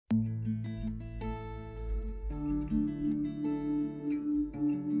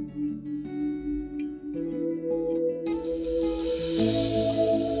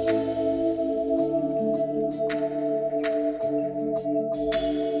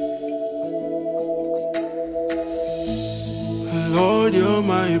Lord, you're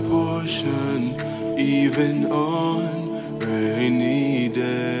my portion, even on rainy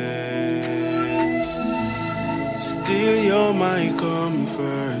days. Still, you're my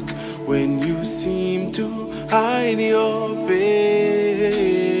comfort when you seem to hide your face.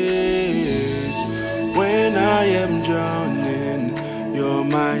 When I am drowning, you're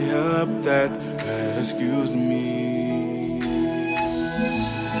my help that rescues me.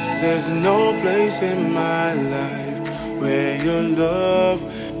 There's no place in my life where your love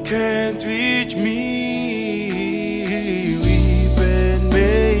can't reach me. Weeping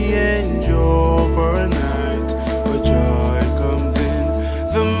may endure for a night, but joy comes in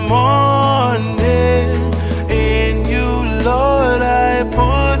the morning. In you, Lord, I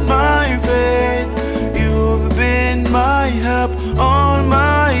put my faith. You've been my help all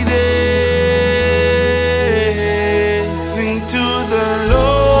my days. Sing to the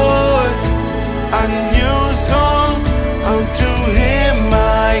Lord a new song. Unto him I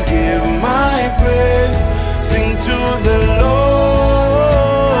give my praise. Sing to the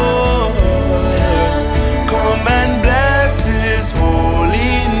Lord. Come and bless his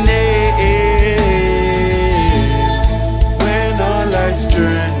holy name. When all life's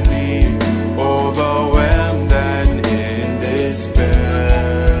journey overwhelmed and in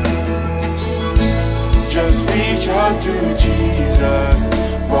despair, just reach out to Jesus,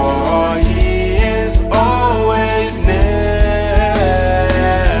 for he is always near.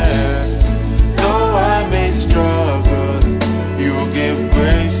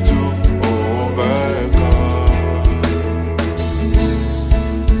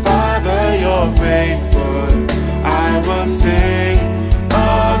 Faithful, I will sing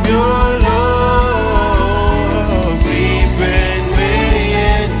of your love. Weeping may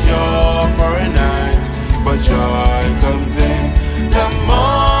endure for a night, but joy comes in the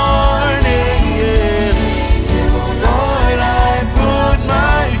morning. Yeah. Lord, I put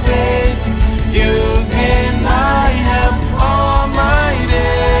my faith. You've been my help all my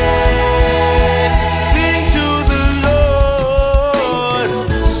days. Sing to the Lord.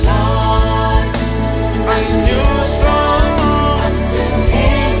 New song unto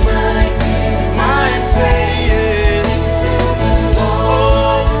him my praise.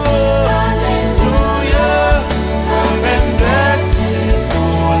 Oh, hallelujah. Come and bless his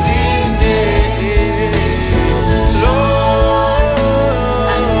holy name. Lord,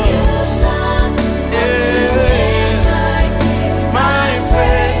 yeah, my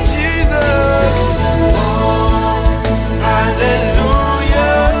praise, Jesus.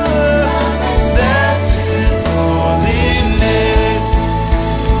 Hallelujah. Bless his holy name.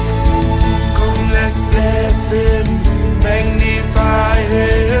 Come, let's bless him, magnify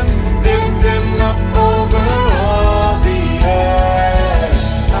him, lift him up over all the earth.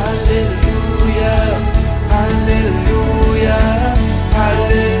 Hallelujah, hallelujah,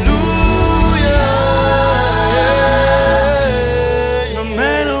 hallelujah. No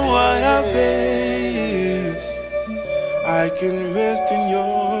matter what I face, I can rest in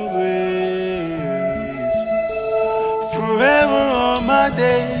your grace. Forever all my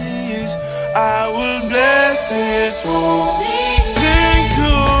days, I will bless his holy